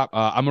hip hop.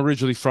 I'm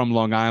originally from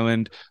Long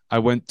Island. I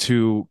went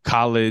to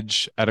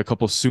college at a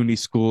couple SUNY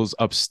schools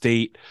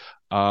upstate.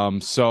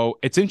 So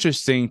it's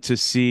interesting to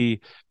see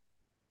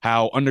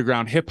how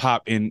underground hip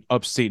hop in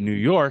upstate New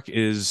York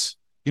is,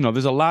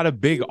 there's a lot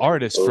of big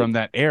artists from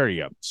that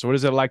area. So what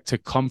is it like to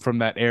come from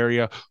that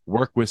area,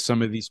 work with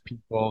some of these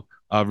people,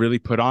 really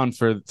put on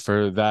for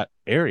that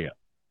area?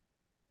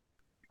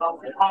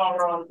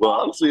 Well,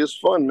 honestly, it's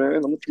fun, man.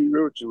 I'm gonna be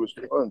real with you. It's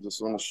fun,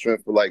 just on the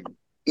strength of like,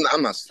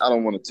 I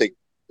don't want to take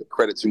the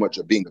credit too much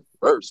of being the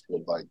first,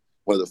 but like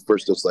one of the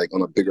first that's like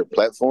on a bigger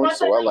platform.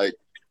 So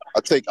I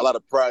take a lot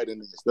of pride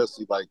in it,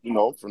 especially like,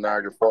 from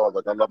Niagara Falls.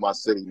 Like I love my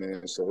city,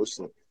 man. So it's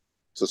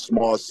a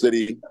small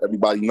city.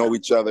 Everybody know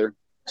each other.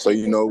 So,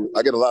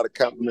 I get a lot of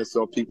compliments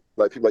on people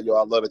like, yo,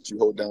 I love that you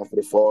hold down for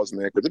the Falls,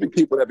 man. Because there be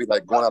people that be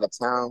like going out of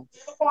town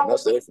and they'll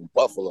say they're from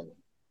Buffalo.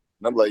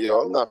 And I'm like,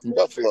 yo, I'm not from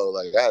Buffalo.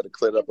 Like I had to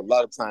clear it up a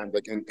lot of times,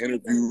 like in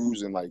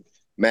interviews and like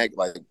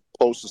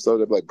posts and stuff.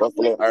 They're like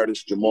Buffalo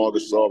artist Jamal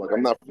Gasol. Like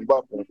I'm not from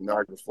Buffalo, I'm from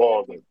Niagara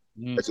Falls. Like,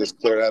 let's just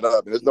clear that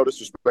up. And there's no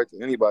disrespect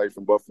to anybody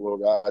from Buffalo.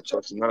 God,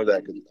 Chucks, none of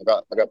that. Cause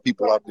I got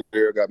people out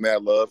there, I got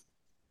mad love.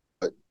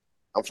 But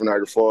I'm from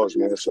Niagara Falls,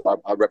 man. So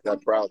I rep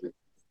that proudly.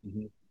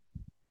 Mm-hmm.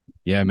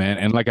 Yeah, man.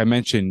 And like I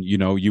mentioned,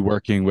 you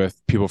working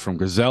with people from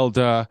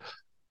Griselda,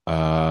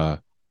 Ito,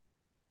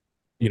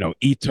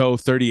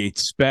 38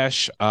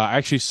 Special. I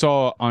actually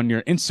saw on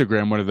your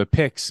Instagram one of the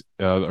pics,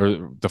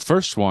 or the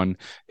first one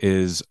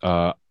is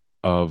of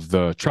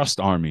the Trust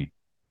Army.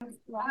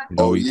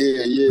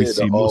 We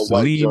see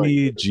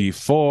Mussolini,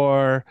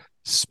 G4,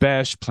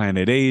 Special,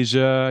 Planet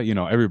Asia,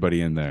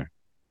 everybody in there.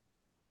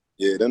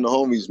 Yeah, them the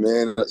homies,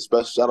 man.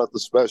 Shout out to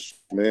Special,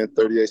 man.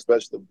 38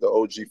 Special, the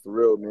OG for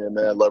real, man.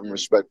 Love and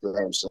respect for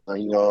him. So,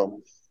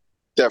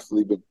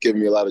 definitely been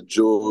giving me a lot of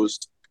jewels,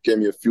 gave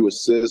me a few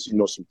assists,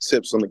 some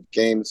tips on the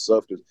game and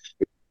stuff.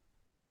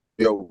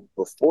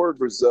 Before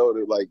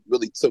Griselda like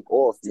really took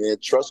off, man,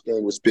 Trust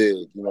Gang was big.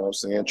 You know what I'm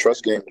saying?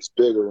 Trust Gang was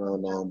big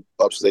around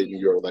upstate New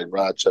York, like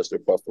Rochester,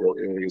 Buffalo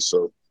area.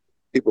 So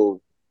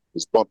people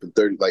was bumping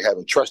 30, like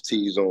having Trust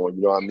tees on.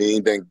 You know what I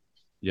mean? Then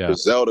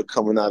Griselda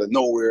coming out of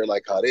nowhere,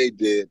 like how they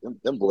did.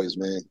 Them boys,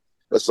 man.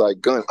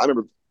 Westside Gun. I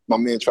remember my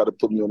man tried to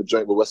put me on the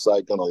joint with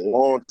Westside Gun a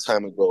long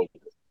time ago.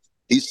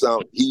 He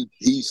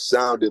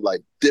sounded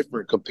like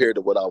different compared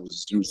to what I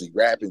was usually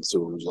rapping to.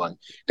 It was like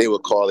they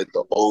would call it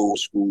the old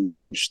school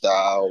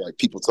style, like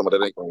people telling me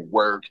that ain't gonna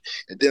work.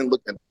 And then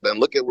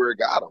look at where it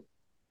got them.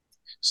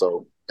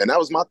 So, and that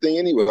was my thing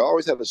anyway. I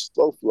always had a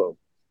slow flow.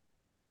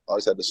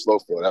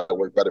 That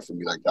worked better for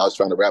me. Like I was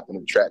trying to rap on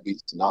the trap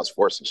beats and I was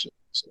forcing shit.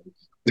 So.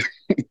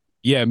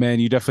 Yeah, man,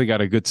 you definitely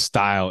got a good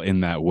style in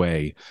that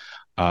way.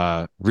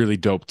 Really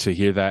dope to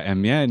hear that.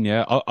 And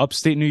yeah,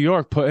 upstate New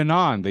York putting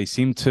on. They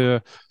seem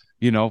to,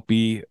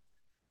 be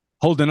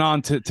holding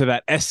on to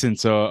that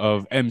essence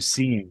of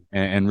MCing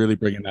and really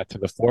bringing that to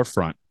the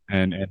forefront.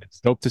 And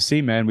it's dope to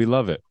see, man. We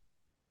love it.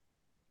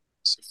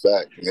 It's a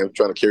fact, man. I'm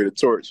trying to carry the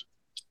torch.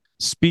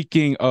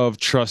 Speaking of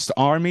Trust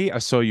Army, I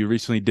saw you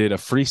recently did a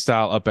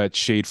freestyle up at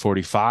Shade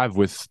 45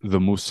 with the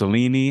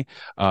Mussolini.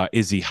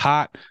 Is he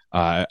hot?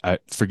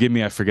 Forgive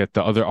me, I forget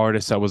the other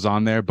artist that was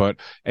on there, but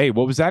hey,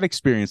 what was that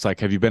experience like?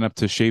 Have you been up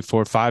to Shade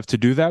 45 to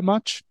do that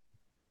much?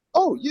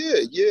 Oh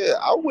yeah.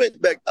 I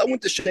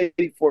went to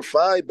Shady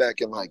 45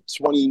 back in like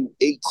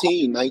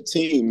 2018,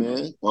 19,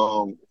 man.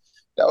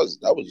 That was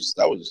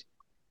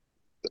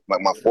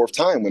like my fourth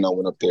time when I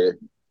went up there.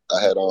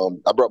 I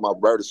brought my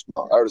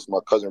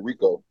cousin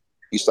Rico.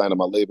 He signed on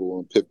my label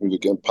on Pip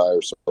Music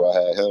Empire, so I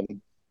had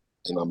him.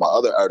 And my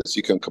other artist,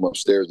 he couldn't come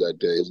upstairs that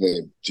day. His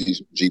name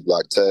G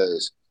Block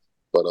Taz.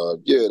 But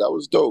yeah, that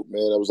was dope,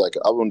 man. I was like,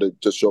 I wanted to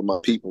just show my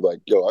people, like,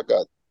 yo, I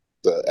got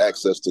the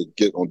access to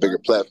get on bigger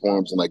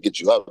platforms and like get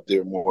you out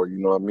there more. You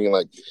know what I mean?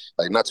 Like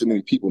not too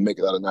many people make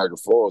it out of Niagara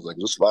Falls. Like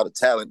there's a lot of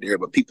talent there,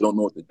 but people don't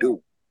know what to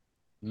do.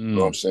 You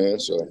know what I'm saying?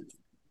 So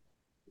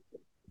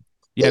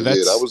yeah,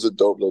 that was a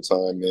dope little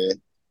time,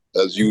 man.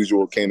 As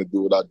usual, came to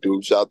do what I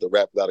do. Shout out to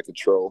Rap Out of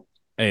Control.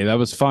 Hey, that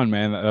was fun,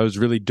 man. That was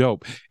really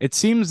dope. It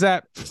seems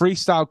that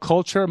freestyle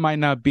culture might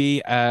not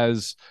be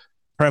as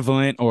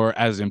prevalent or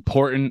as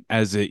important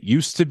as it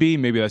used to be.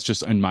 Maybe that's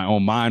just in my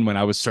own mind. When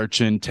I was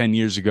searching 10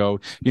 years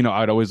ago,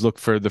 I'd always look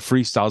for the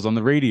freestyles on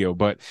the radio,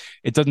 but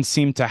it doesn't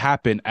seem to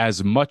happen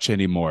as much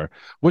anymore.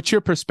 What's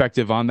your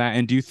perspective on that?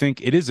 And do you think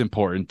it is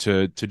important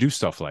to do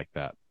stuff like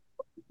that?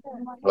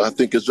 Well, I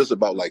think it's just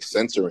about like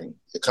censoring.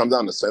 It comes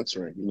down to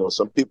censoring.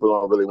 Some people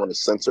don't really want to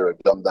censor or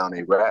dumb down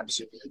their raps.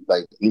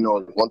 Like,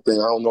 one thing,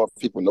 I don't know if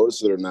people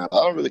notice it or not. I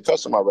don't really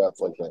cuss on my raps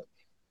like that.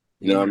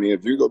 You know what I mean?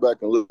 If you go back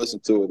and listen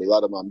to it, a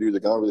lot of my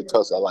music, I don't really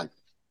cuss. I like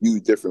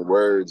use different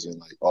words and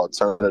like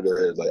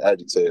alternatives, like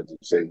adjectives.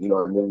 Say, you know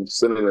what I mean?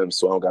 Synonyms,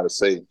 so I don't got to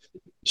say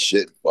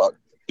shit, fuck,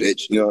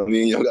 bitch. You know what I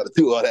mean? You don't got to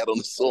do all that on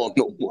the song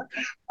no more.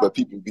 But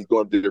people be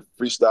going through their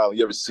freestyle.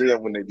 You ever see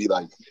them when they be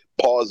like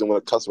pausing when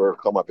a cuss word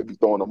come up and be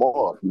throwing them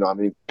off? You know what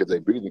I mean? Because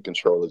their breathing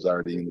control is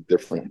already in a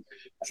different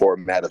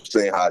format of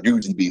saying how it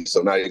usually be.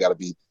 So now you got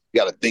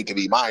to think and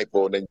be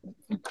mindful. And then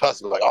you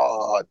cuss and like,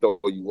 oh, I throw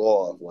you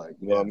off. Like,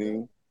 you know what I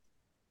mean?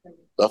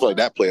 I feel like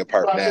that play a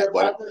part in that,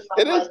 but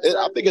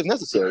I think it's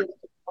necessary.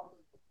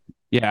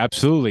 Yeah,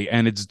 absolutely.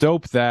 And it's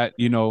dope that,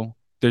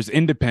 there's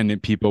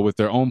independent people with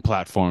their own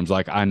platforms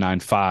like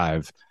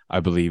I-95. I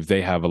believe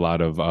they have a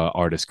lot of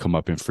artists come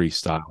up in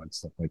freestyle and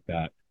stuff like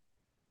that.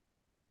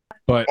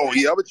 But oh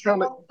yeah, I've been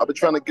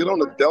trying to get on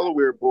the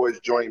Delaware boys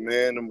joint,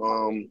 man.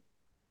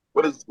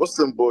 What's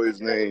them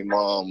boys' name?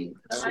 Bars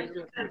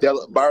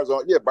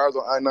on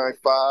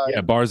I-95.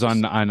 Yeah, Bars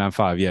on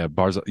I-95. Yeah,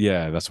 Bars.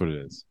 Yeah, that's what it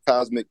is.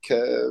 Cosmic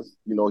Kev.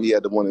 He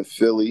had the one in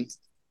Philly.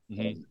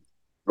 Mm-hmm.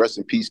 Rest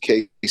in peace,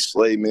 K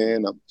Slay,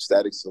 man.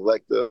 Static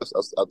Selector.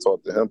 I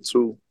talked to him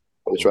too.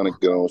 We're trying to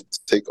get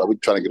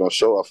on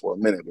show off for a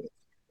minute. But,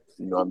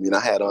 what I mean?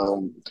 I had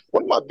one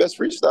of my best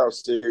freestyle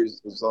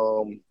series was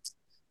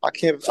I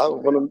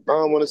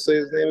don't want to say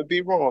his name and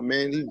be wrong,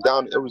 man.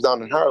 It was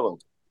down in Harlem.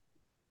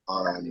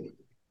 I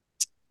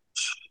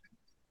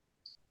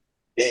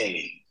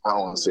don't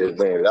want to say his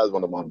name. That was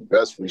one of my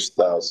best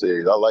freestyle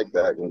series. I like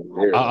that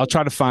one. I'll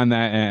try to find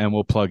that and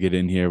we'll plug it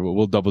in here.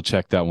 We'll double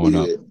check that one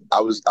up.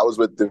 I was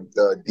with the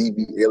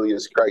DB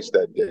Alias Christ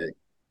that day.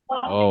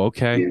 Oh,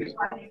 okay.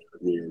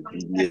 Yeah,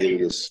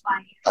 Alias.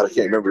 I can't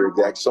remember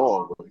the exact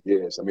song, but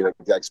yes, I mean the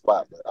exact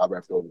spot. But I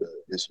rapped over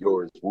It's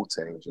Yours,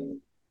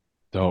 Wu-Tang.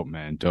 Dope,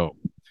 man. Dope.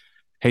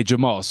 Hey,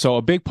 Jamal. So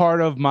a big part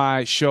of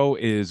my show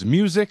is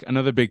music.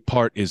 Another big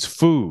part is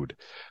food.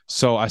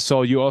 So I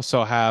saw you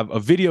also have a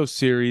video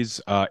series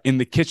in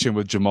the kitchen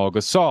with Jamal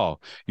Gasol.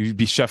 You'd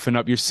be chefing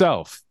up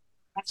yourself.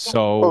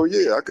 So oh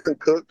yeah, I can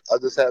cook. I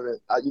just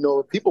haven't.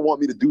 People want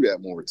me to do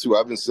that more too.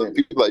 I've been saying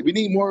people like we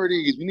need more of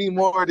these. We need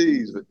more of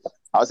these. But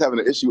I was having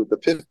an issue with the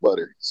pith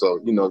butter. So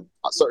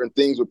certain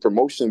things with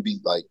promotion be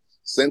like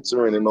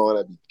censoring and all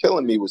that be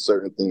killing me with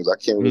certain things. I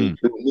can't really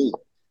do me.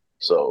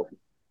 So.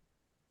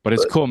 But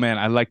it's cool, man.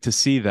 I like to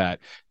see that.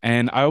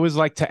 And I always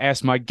like to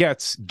ask my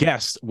guests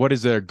what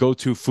is their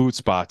go-to food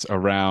spots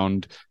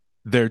around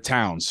their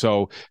town.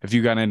 So if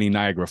you got any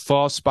Niagara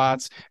Falls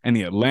spots,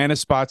 any Atlanta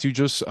spots you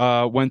just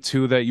went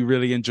to that you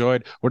really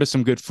enjoyed, what are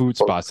some good food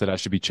spots that I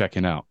should be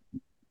checking out?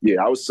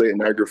 Yeah, I would say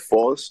Niagara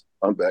Falls.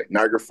 I'm back.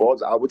 Niagara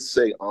Falls, I would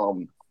say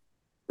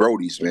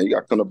Brody's, man. You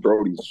got kind of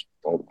Brody's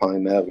on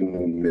Pine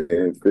Avenue,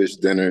 man. Fish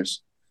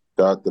dinners.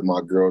 Shout out to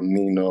my girl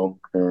Nino,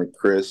 her and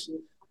Chris.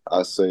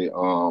 I say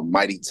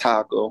Mighty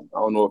Taco. I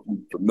don't know if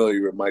you're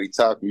familiar with Mighty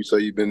Taco. You say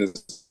you've been in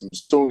some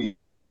Stony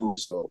food,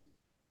 so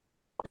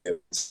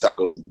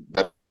Taco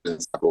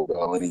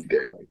Bell any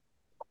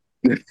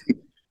day.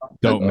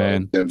 Dope,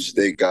 man. Jim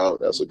Stakeout,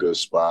 that's a good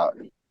spot.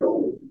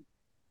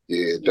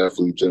 Yeah,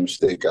 definitely Jim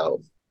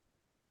Stakeout.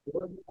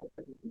 All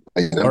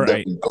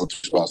right. Go to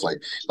spots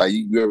like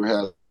you ever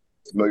had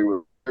familiar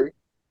with Berry?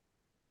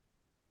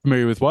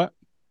 Familiar with what?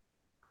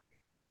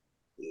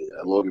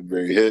 Yeah,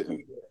 Loganberry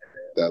hitting.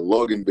 That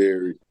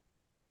Loganberry.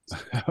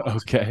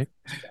 Okay.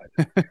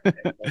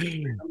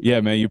 Yeah,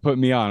 man, you put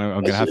me on.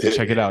 I'm gonna have to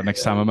check it out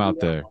next time I'm out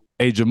there.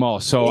 Hey, Jamal.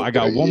 So I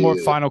got one more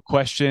final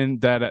question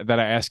that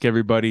I ask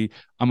everybody.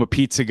 I'm a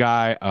pizza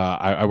guy.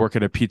 I work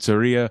at a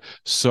pizzeria.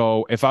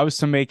 So if I was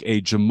to make a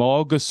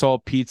Jamal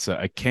Gasol pizza,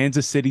 a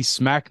Kansas City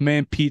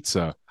Smackman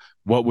pizza,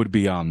 what would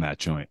be on that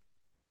joint?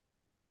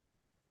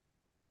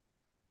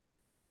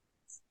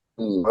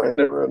 I ain't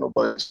never had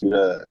nobody see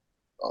that.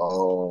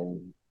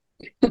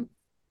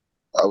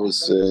 I would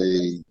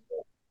say,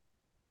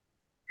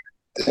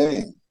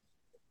 dang.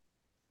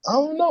 I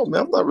don't know,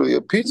 man. I'm not really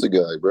a pizza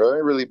guy, bro. I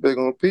ain't really big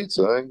on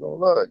pizza. I ain't gonna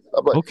lie.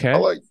 I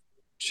like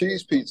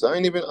cheese pizza. I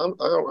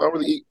don't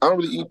really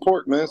eat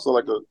pork, man. So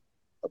like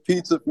a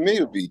pizza for me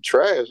would be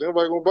trash.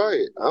 Nobody gonna buy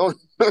it.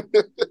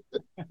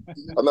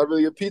 I'm not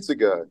really a pizza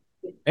guy.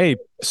 Hey,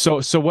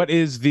 so what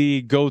is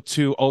the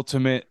go-to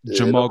ultimate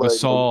Jamal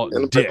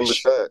Gasol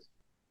dish?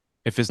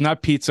 If it's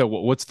not pizza,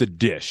 what's the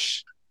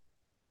dish?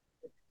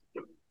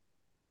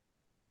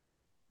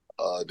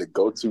 The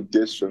go-to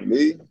dish for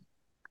me,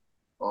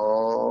 I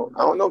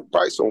don't know,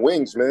 probably some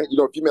wings, man. You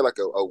know, if you made like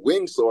a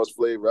wing sauce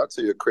flavor, I'll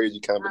tell you a crazy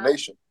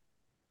combination.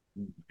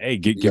 Hey,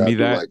 give me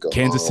that like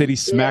Kansas City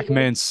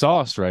Smackman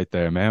sauce right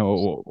there, man.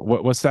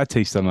 What's that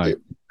tasting like?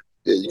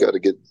 Yeah, you gotta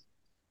get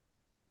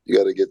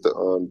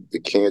the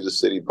Kansas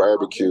City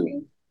barbecue.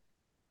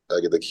 I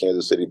get the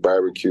Kansas City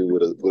barbecue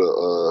with a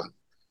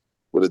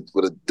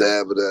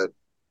dab of that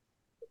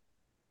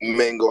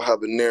mango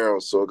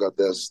habanero, so I got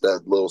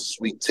that little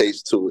sweet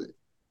taste to it.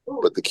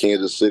 But the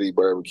Kansas City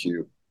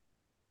barbecue.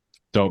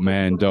 Dope,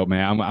 man. I'm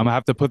gonna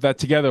have to put that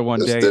together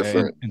one day and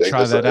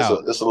try that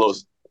out. It's a little.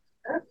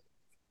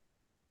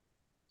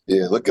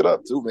 Yeah, look it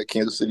up too, man.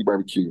 Kansas City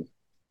barbecue.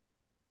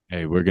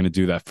 Hey, we're gonna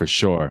do that for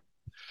sure.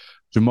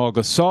 Jamal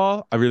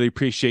Gasol, I really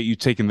appreciate you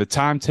taking the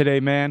time today,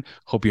 man.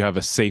 Hope you have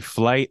a safe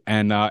flight,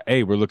 and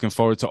hey, we're looking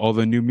forward to all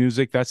the new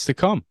music that's to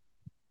come.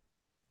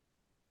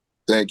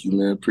 Thank you,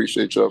 man.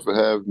 Appreciate y'all for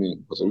having me.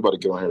 So we about to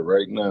get on here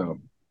right now.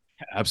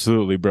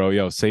 Absolutely, bro.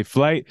 Yo, safe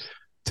flight.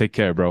 Take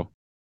care, bro.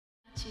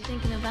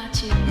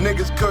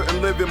 Niggas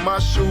couldn't live in my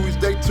shoes,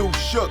 they too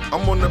shook.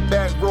 I'm on the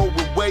back road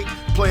with Wake,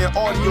 playing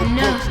audio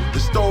books. The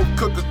stove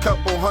cook a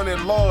couple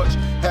hundred large.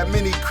 Had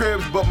many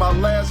cribs, but my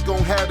last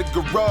gon' have the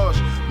garage.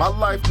 My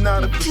life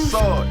not a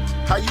facade.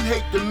 How you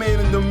hate the man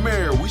in the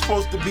mirror? We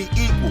supposed to be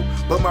equal,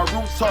 but my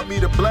roots taught me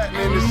the black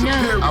man is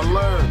superior. I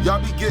learned,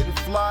 y'all be getting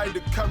fly to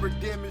cover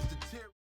damage to